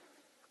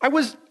 I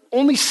was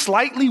only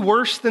slightly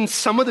worse than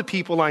some of the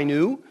people I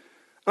knew,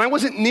 and I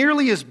wasn't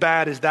nearly as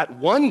bad as that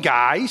one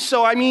guy,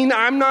 so I mean,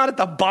 I'm not at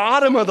the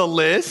bottom of the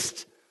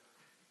list.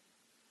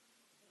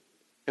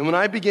 And when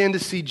I began to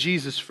see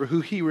Jesus for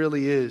who he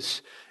really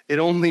is, it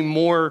only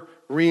more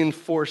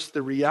reinforced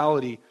the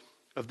reality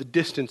of the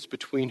distance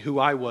between who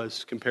I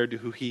was compared to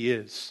who he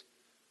is.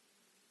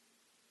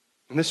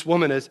 And this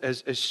woman,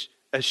 as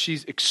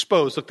she's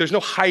exposed, look, there's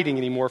no hiding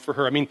anymore for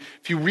her. I mean,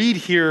 if you read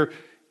here,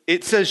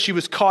 it says she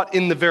was caught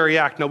in the very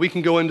act. Now, we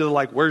can go into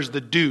where's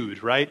the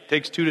dude, right?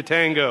 Takes two to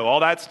tango,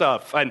 all that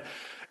stuff. And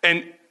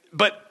I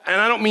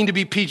don't mean to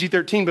be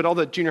PG-13, but all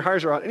the junior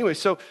hires are out. Anyway,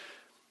 so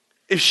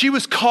if she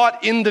was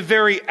caught in the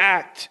very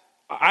act,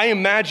 I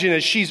imagine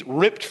as she's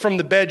ripped from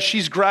the bed,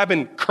 she's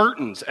grabbing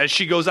curtains as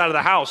she goes out of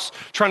the house,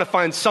 trying to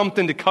find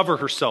something to cover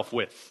herself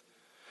with.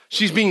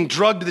 She's being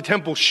drugged to the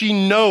temple.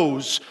 She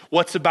knows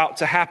what's about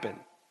to happen.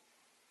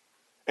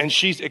 And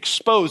she's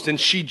exposed, and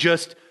she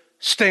just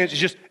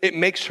stands. It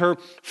makes her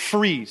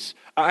freeze.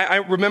 I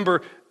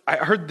remember, I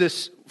heard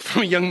this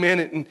from a young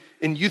man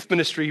in youth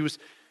ministry.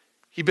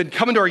 He'd been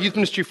coming to our youth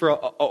ministry for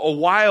a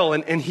while,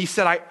 and he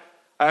said,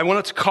 I went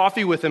out to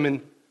coffee with him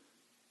and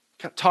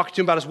talked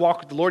to him about his walk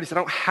with the Lord. He said,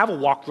 I don't have a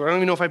walk with the Lord. I don't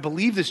even know if I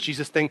believe this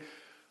Jesus thing.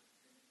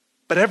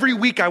 But every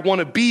week I want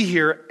to be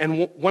here,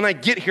 and when I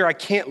get here, I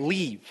can't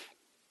leave.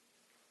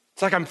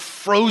 It's like I'm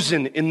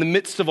frozen in the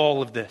midst of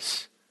all of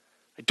this.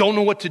 I don't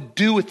know what to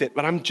do with it,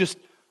 but I'm just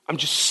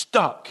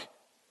stuck.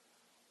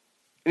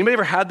 Anybody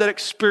ever had that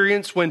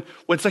experience when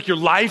it's like your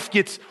life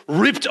gets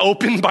ripped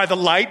open by the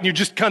light and you're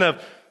just kind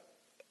of,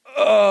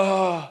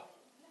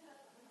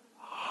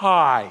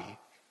 hi.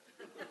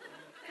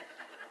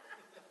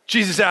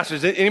 Jesus asked her,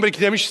 "Is anybody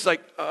condemn you?" She's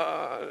like,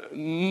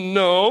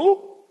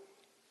 no.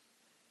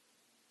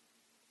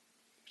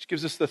 Which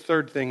gives us the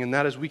third thing, and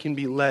that is we can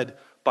be led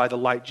by the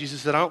light.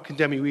 Jesus said, I don't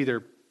condemn you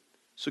either,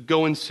 so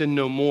go and sin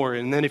no more.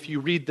 And then if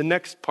you read the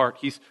next part,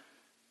 he's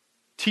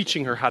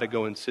teaching her how to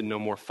go and sin no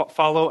more.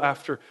 Follow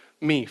after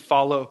me.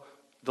 Follow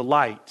the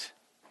light.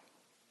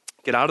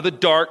 Get out of the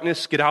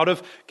darkness, get out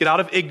of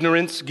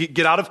ignorance,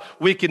 get out of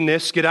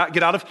wickedness, get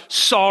out of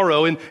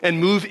sorrow and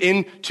move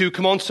into,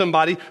 come on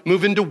somebody,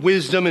 move into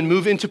wisdom and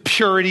move into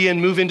purity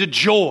and move into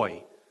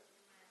joy.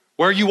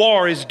 Where you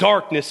are is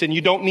darkness and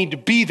you don't need to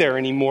be there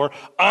anymore.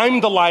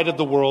 I'm the light of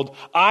the world.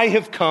 I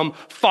have come.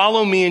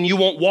 Follow me and you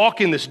won't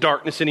walk in this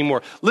darkness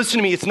anymore. Listen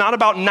to me. It's not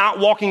about not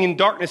walking in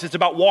darkness. It's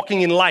about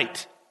walking in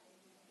light.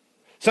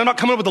 It's not about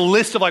coming up with a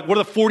list of what are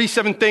the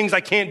 47 things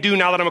I can't do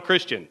now that I'm a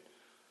Christian.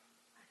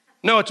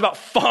 No, it's about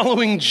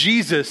following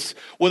Jesus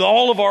with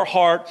all of our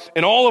heart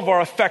and all of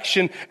our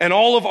affection and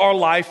all of our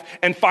life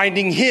and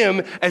finding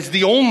him as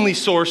the only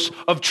source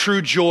of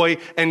true joy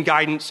and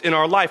guidance in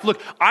our life. Look,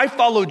 I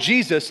follow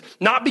Jesus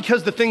not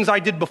because the things I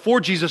did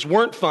before Jesus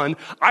weren't fun.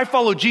 I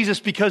follow Jesus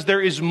because there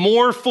is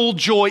more full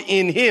joy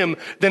in him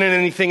than in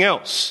anything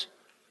else.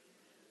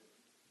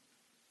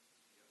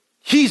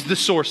 He's the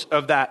source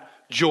of that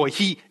joy.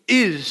 He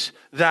is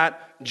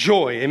that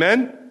joy.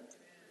 Amen?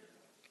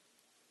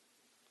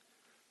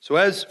 So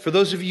as for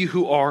those of you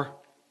who are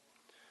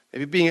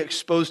maybe being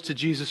exposed to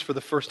Jesus for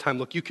the first time,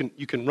 look, you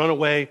can run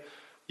away,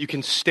 you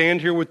can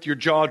stand here with your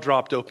jaw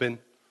dropped open,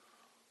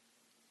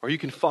 or you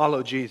can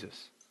follow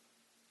Jesus.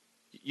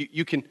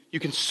 You can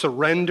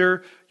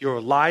surrender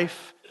your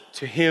life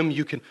to him.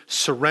 You can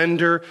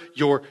surrender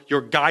your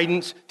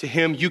guidance to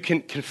him. You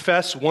can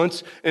confess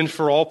once and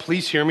for all,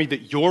 please hear me,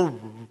 that you're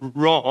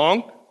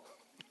wrong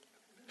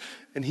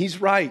and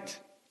he's right.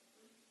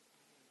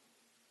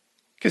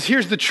 Because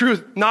here's the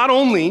truth. Not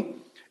only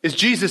is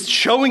Jesus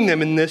showing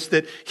them in this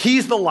that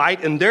he's the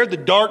light and they're the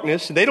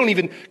darkness, and they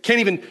can't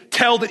even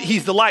tell that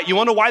he's the light. You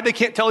want to know why they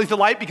can't tell he's the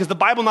light? Because the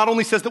Bible not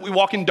only says that we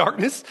walk in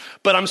darkness,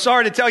 but I'm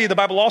sorry to tell you, the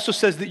Bible also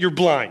says that you're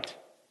blind.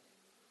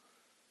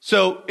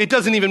 So it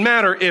doesn't even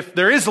matter if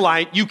there is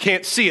light, you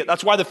can't see it.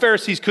 That's why the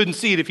Pharisees couldn't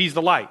see it if he's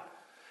the light,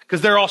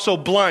 because they're also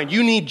blind.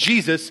 You need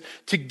Jesus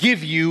to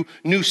give you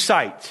new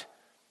sight.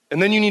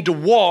 And then you need to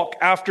walk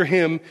after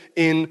him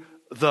in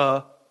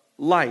the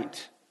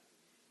light.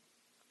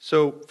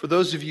 So for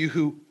those of you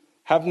who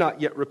have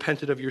not yet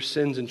repented of your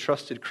sins and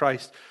trusted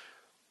Christ,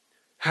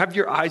 have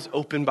your eyes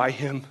opened by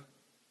him.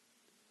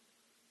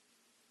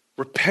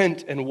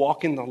 Repent and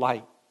walk in the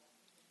light.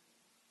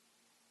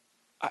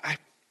 I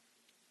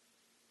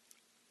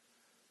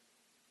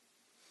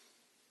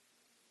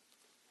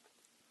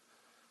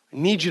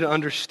need you to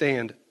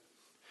understand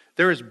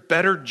there is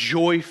better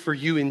joy for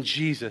you in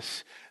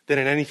Jesus than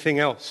in anything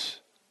else.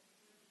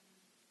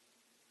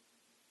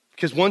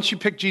 Because once you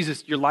pick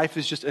Jesus, your life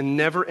is just a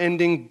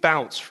never-ending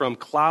bounce from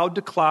cloud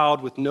to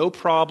cloud with no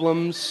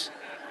problems.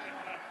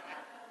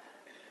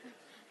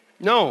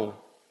 No.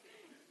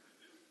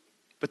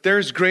 But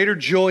there's greater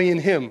joy in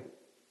him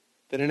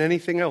than in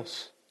anything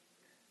else.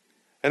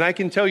 And I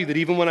can tell you that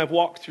even when I've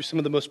walked through some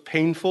of the most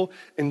painful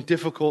and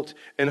difficult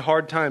and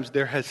hard times,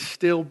 there has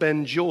still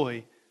been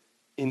joy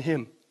in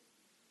him.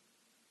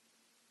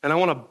 And I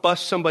want to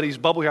bust somebody's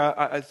bubble here.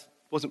 I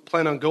wasn't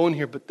planning on going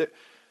here, but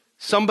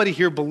somebody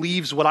here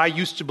believes what I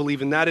used to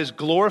believe, and that is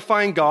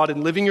glorifying God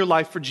and living your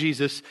life for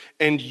Jesus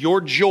and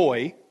your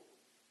joy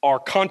are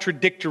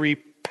contradictory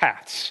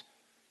paths.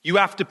 You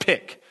have to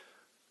pick.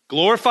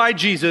 Glorify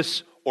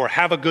Jesus or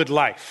have a good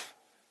life.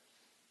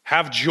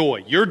 Have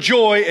joy. Your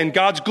joy and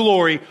God's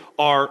glory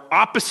are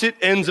opposite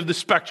ends of the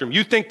spectrum.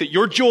 You think that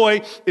your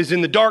joy is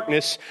in the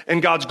darkness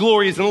and God's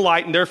glory is in the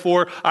light, and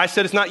therefore I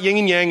said it's not yin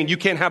and yang and you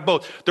can't have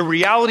both. The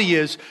reality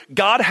is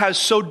God has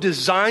so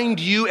designed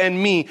you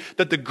and me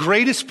that the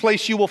greatest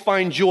place you will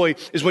find joy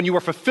is when you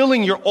are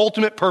fulfilling your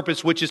ultimate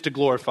purpose, which is to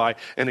glorify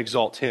and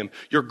exalt him.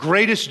 Your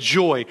greatest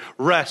joy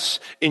rests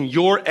in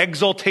your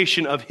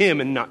exaltation of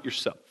him and not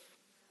yourself.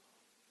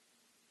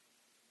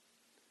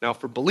 Now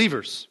for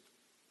believers,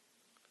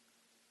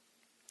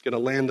 going to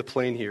land the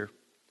plane here.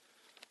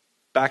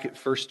 Back at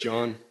 1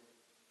 John,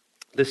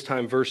 this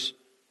time we're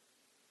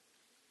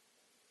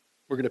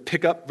going to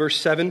pick up verse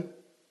 7.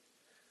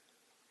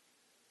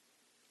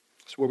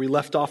 It's where we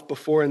left off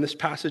before in this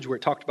passage where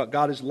it talked about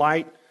God is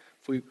light.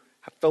 If we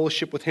have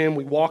fellowship with him,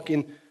 we walk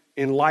in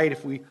light.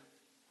 If we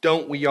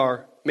don't, we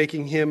are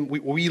making him,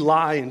 we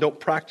lie and don't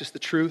practice the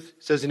truth.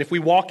 It says, and if we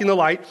walk in the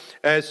light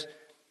as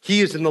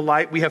he is in the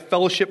light, we have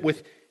fellowship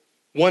with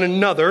one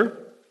another.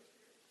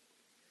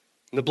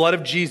 And the blood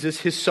of Jesus,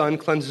 his son,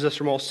 cleanses us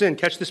from all sin.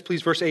 Catch this,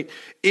 please, verse 8.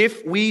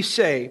 If we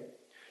say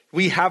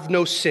we have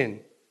no sin,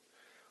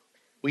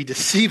 we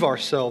deceive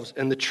ourselves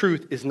and the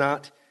truth is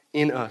not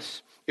in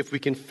us. If we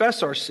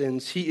confess our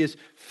sins, he is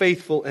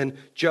faithful and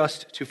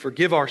just to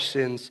forgive our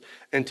sins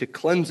and to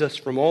cleanse us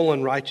from all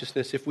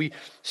unrighteousness. If we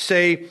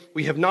say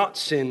we have not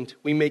sinned,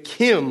 we make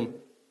him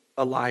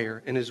a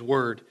liar and his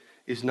word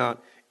is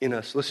not in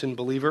us. Listen,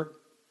 believer.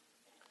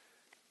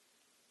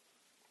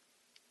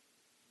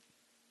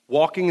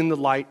 Walking in the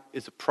light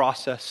is a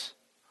process.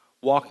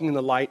 Walking in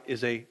the light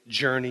is a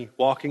journey.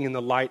 Walking in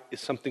the light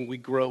is something we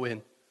grow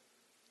in.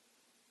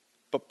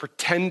 But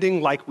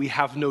pretending like we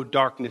have no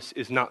darkness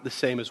is not the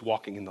same as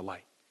walking in the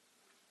light.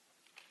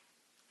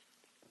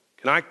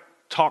 Can I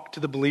talk to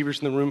the believers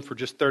in the room for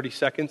just 30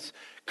 seconds?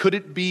 Could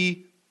it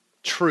be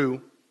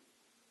true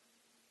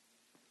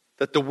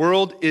that the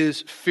world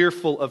is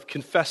fearful of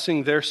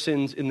confessing their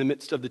sins in the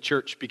midst of the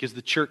church because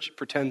the church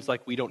pretends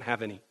like we don't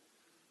have any?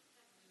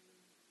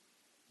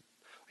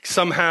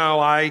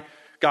 Somehow I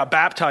got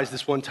baptized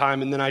this one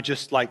time and then I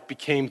just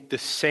became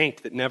this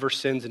saint that never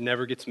sins and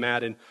never gets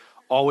mad and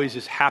always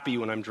is happy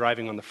when I'm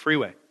driving on the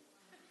freeway.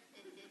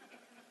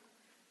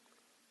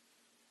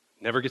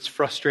 Never gets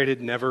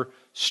frustrated, never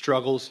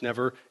struggles,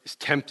 never is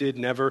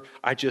tempted,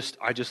 I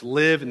just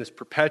live in this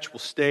perpetual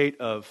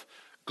state of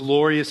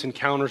glorious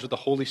encounters with the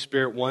Holy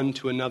Spirit, one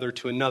to another,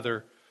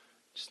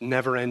 just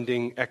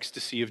never-ending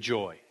ecstasy of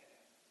joy.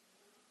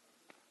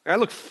 I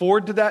look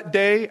forward to that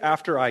day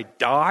after I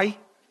die.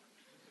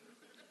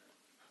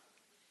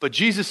 But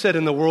Jesus said,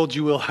 in the world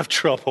you will have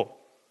trouble.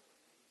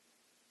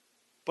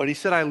 But he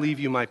said, I leave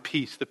you my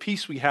peace. The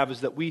peace we have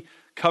is that we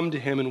come to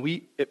him and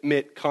we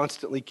admit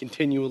constantly,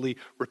 continually,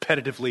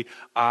 repetitively,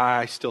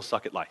 I still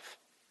suck at life.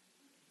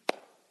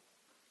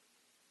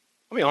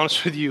 I'll be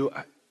honest with you,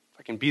 if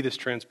I can be this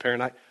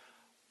transparent, I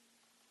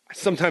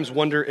sometimes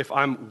wonder if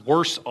I'm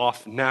worse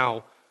off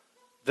now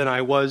than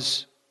I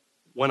was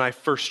when I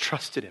first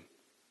trusted him.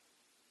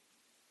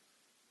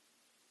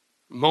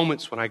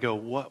 Moments when I go,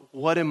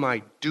 what am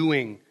I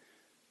doing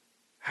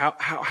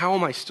How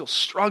am I still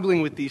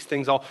struggling with these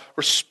things? I'll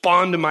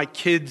respond to my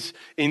kids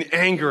in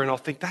anger and I'll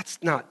think, that's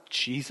not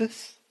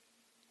Jesus.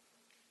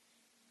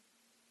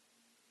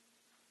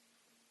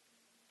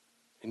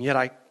 And yet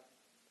I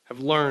have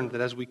learned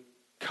that as we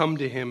come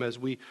to him, as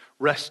we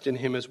rest in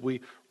him, as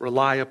we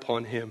rely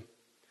upon him,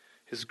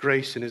 his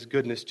grace and his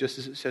goodness, just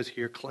as it says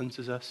here,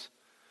 cleanses us.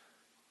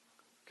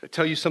 Can I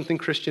tell you something,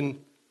 Christian?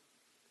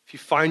 If you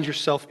find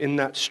yourself in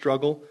that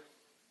struggle,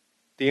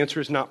 the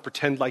answer is not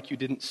pretend like you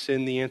didn't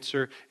sin. The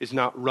answer is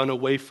not run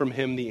away from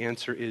him. The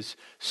answer is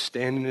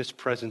stand in his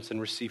presence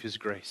and receive his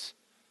grace.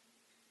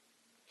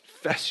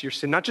 Confess your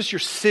sin, not just your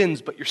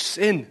sins, but your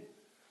sin.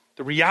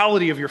 The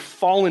reality of your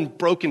fallen,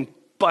 broken,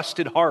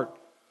 busted heart.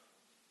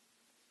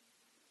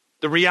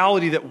 The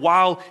reality that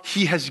while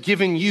he has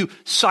given you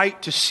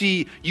sight to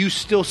see, you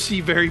still see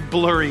very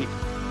blurry.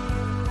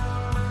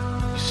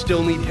 You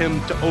still need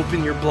him to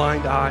open your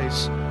blind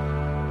eyes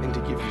and to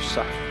give you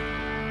sight.